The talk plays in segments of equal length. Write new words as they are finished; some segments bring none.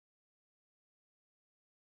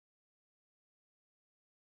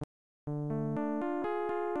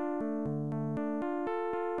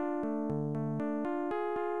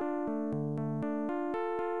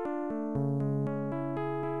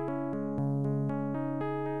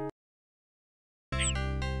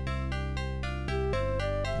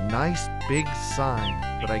nice big sign,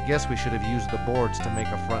 but I guess we should have used the boards to make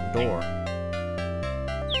a front door.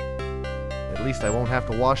 At least I won't have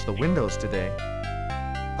to wash the windows today.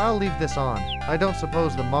 I'll leave this on. I don't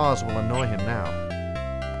suppose the moths will annoy him now.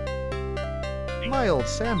 My old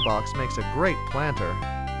sandbox makes a great planter.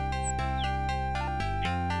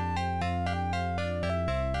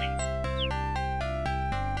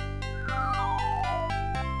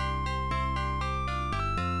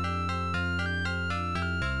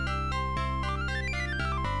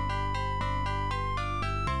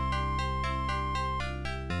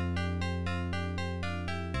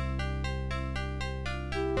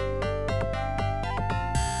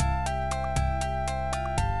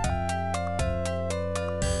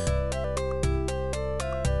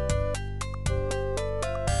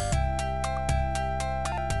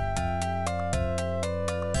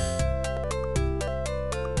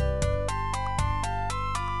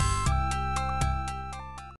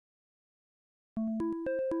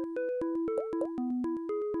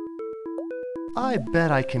 I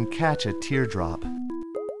bet I can catch a teardrop.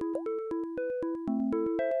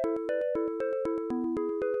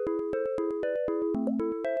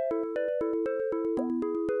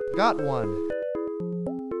 Got one.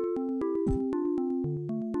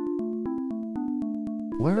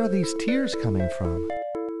 Where are these tears coming from?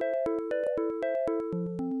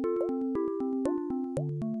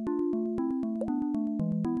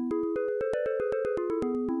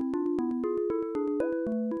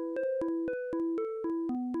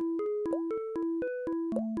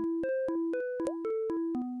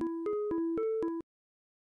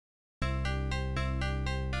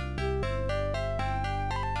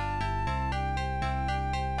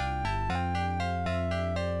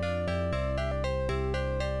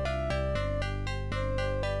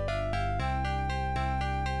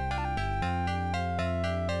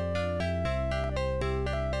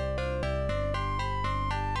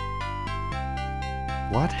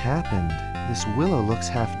 What happened? This willow looks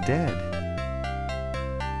half dead.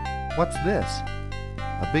 What's this?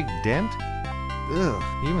 A big dent? Ugh,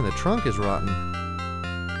 even the trunk is rotten.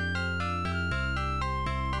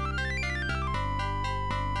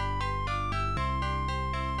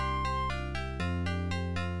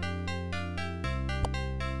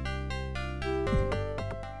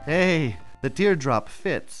 Hey, the teardrop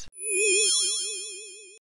fits.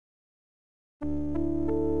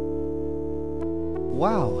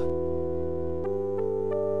 Wow!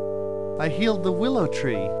 I healed the willow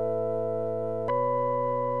tree.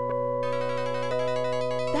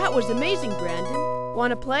 That was amazing, Brandon. Want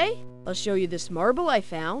to play? I'll show you this marble I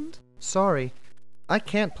found. Sorry, I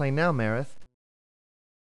can't play now, Marith.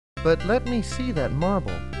 But let me see that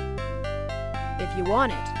marble. If you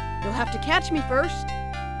want it, you'll have to catch me first.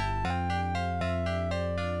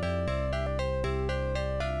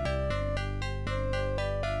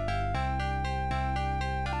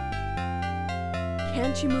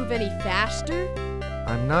 Can't you move any faster?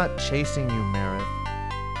 I'm not chasing you, Marith.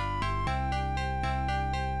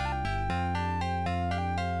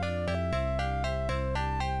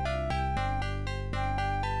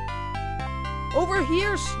 Over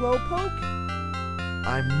here, Slowpoke.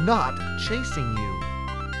 I'm not chasing you.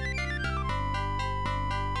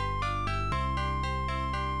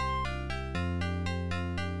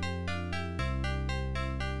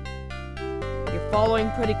 You're following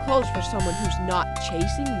pretty close for someone who's not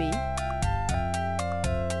chasing me.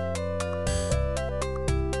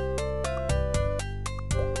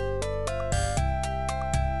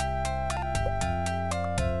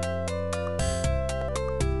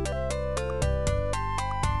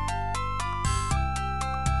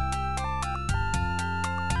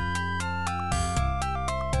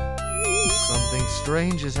 Something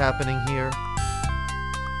strange is happening here.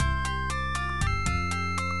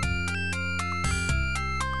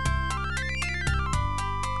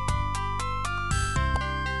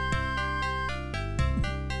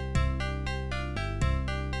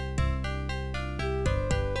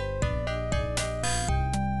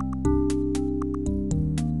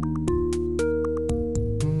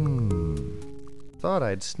 Thought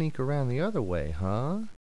I'd sneak around the other way, huh?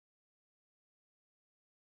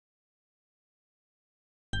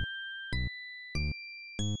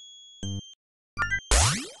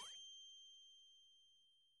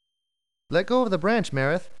 Let go of the branch,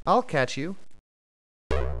 Marith. I'll catch you.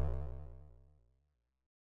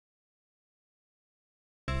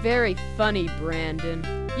 Very funny,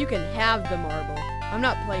 Brandon. You can have the marble. I'm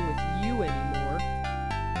not playing with you anymore.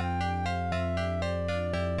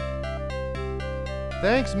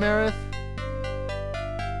 Thanks, Marith.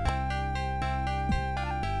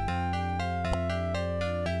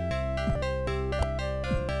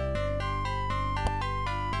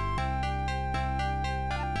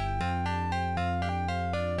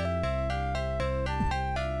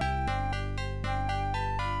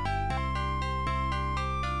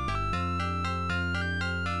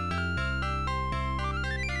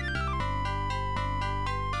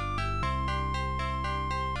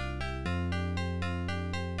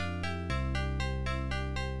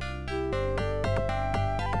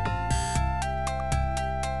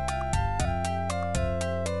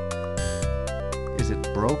 Is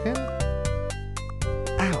it broken?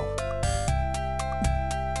 Ow.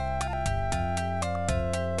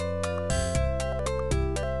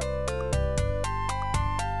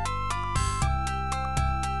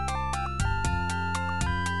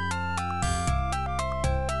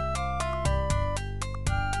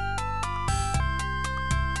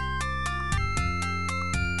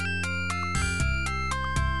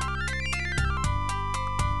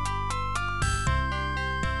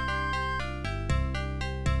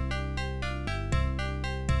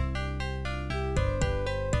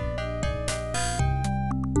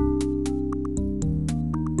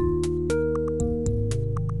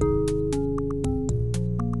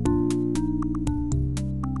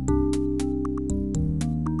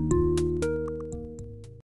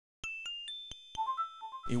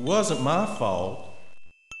 It wasn't my fault.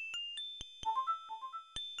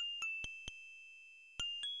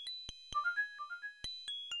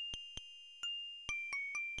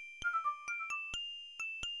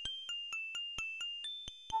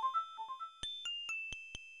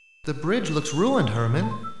 The bridge looks ruined, Herman.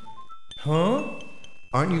 Huh?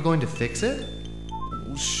 Aren't you going to fix it?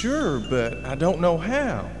 Sure, but I don't know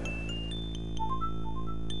how.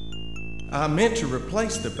 I meant to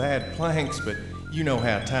replace the bad planks, but you know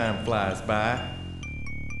how time flies by.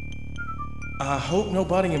 I hope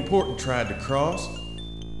nobody important tried to cross.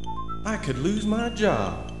 I could lose my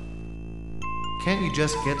job. Can't you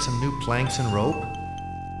just get some new planks and rope?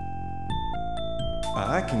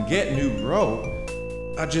 I can get new rope.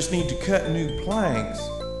 I just need to cut new planks.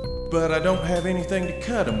 But I don't have anything to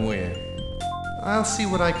cut them with. I'll see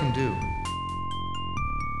what I can do.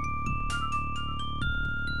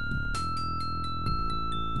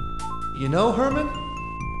 You know, Herman,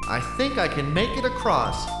 I think I can make it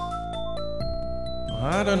across.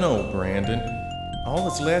 I don't know, Brandon. All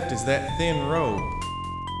that's left is that thin rope.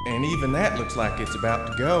 And even that looks like it's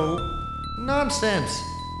about to go. Nonsense.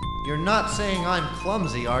 You're not saying I'm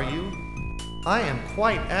clumsy, are you? I am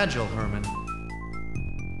quite agile, Herman.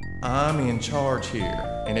 I'm in charge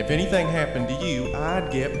here, and if anything happened to you,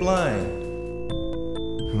 I'd get blamed.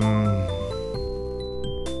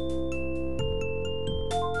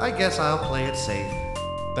 I guess I'll play it safe.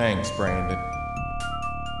 Thanks, Brandon.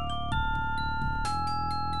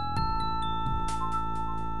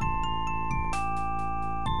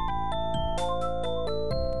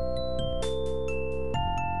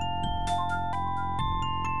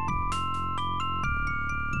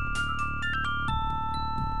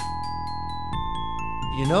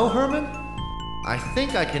 You know, Herman, I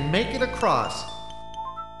think I can make it across.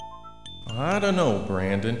 I don't know,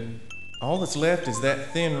 Brandon. All that's left is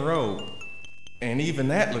that thin rope. And even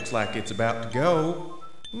that looks like it's about to go.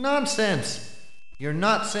 Nonsense. You're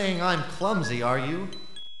not saying I'm clumsy, are you?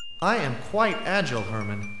 I am quite agile,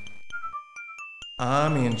 Herman.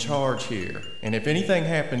 I'm in charge here, and if anything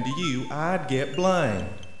happened to you, I'd get blamed.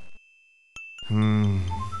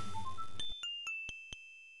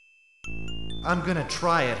 I'm gonna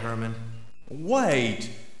try it, Herman.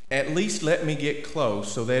 Wait! At least let me get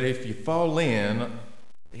close so that if you fall in...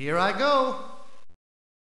 Here I go.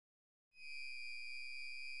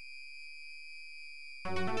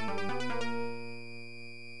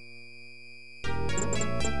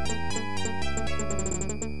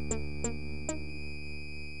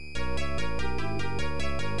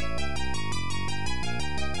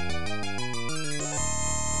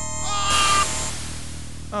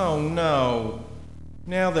 Oh no!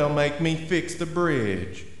 Now they'll make me fix the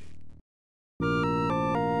bridge.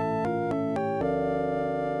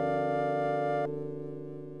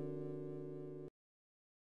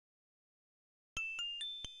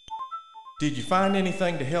 Did you find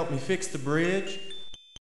anything to help me fix the bridge?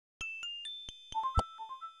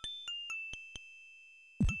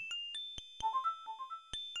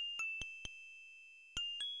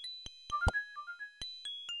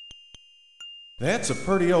 That's a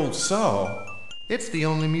pretty old saw. It's the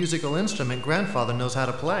only musical instrument Grandfather knows how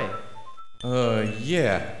to play.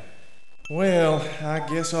 Yeah. Well, I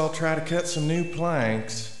guess I'll try to cut some new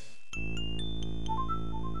planks.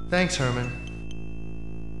 Thanks, Herman.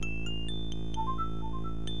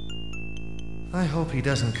 I hope he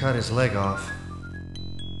doesn't cut his leg off.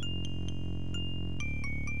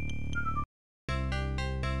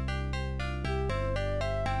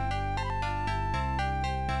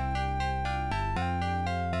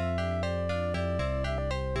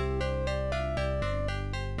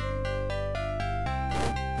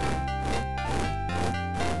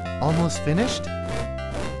 Almost finished?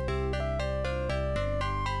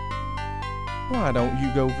 Why don't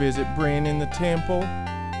you go visit Bryn in the temple?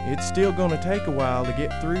 It's still gonna take a while to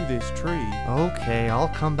get through this tree. Okay, I'll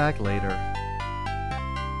come back later.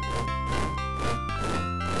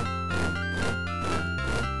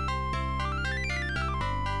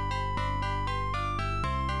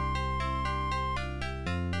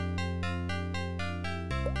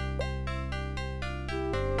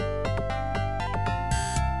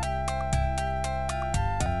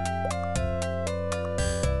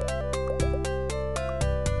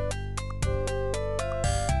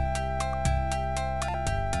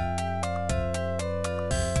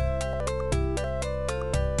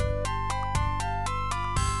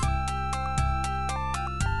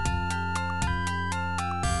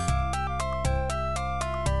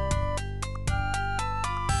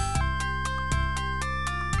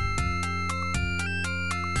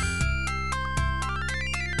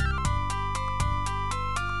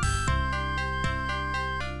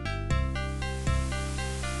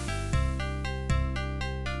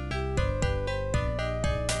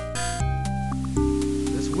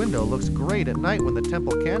 window looks great at night when the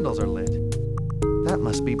temple candles are lit. That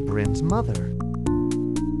must be Bryn's mother.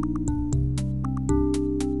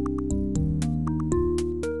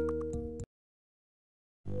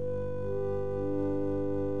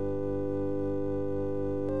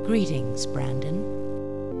 Greetings, Brandon.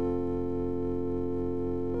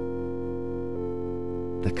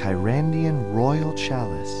 The Kyrandian royal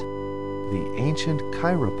chalice, the ancient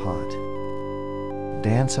chiropod,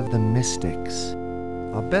 dance of the mystics.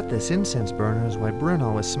 I'll bet this incense burner is why Bryn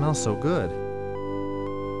always smells so good.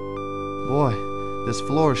 Boy, this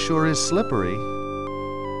floor sure is slippery.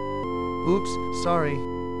 Oops, sorry.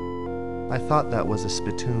 I thought that was a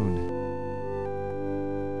spittoon.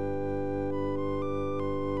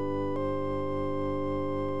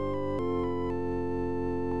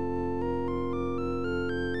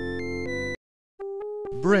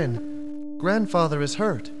 Bryn, Grandfather is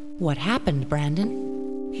hurt. What happened,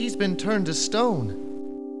 Brandon? He's been turned to stone.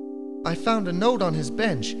 I found a note on his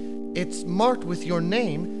bench. It's marked with your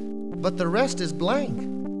name, but the rest is blank.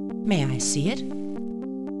 May I see it?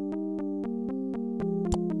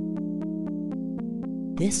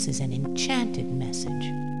 This is an enchanted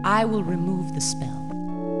message. I will remove the spell.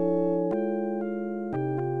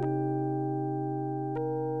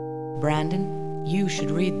 Brandon, you should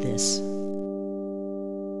read this.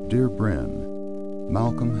 Dear Bryn,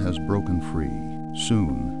 Malcolm has broken free.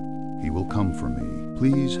 Soon, he will come for me.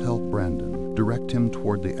 Please help Brandon. Direct him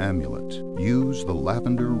toward the amulet. Use the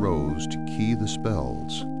lavender rose to key the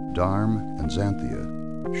spells. Dharm and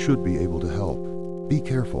Xanthia should be able to help. Be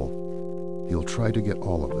careful. He'll try to get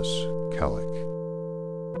all of us, Calic.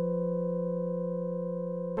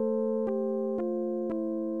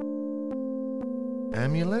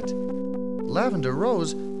 Amulet? Lavender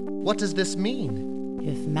rose? What does this mean?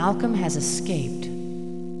 If Malcolm has escaped,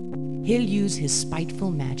 he'll use his spiteful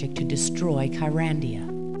magic to destroy Kyrandia.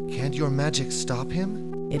 Can't your magic stop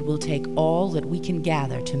him? It will take all that we can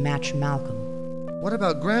gather to match Malcolm. What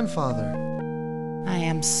about Grandfather? I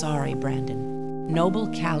am sorry, Brandon. Noble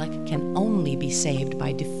Calic can only be saved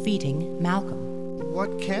by defeating Malcolm.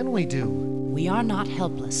 What can we do? We are not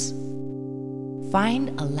helpless.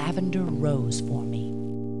 Find a lavender rose for me,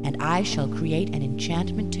 and I shall create an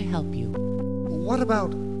enchantment to help you. What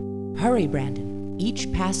about... Hurry, Brandon.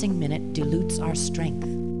 Each passing minute dilutes our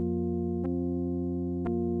strength.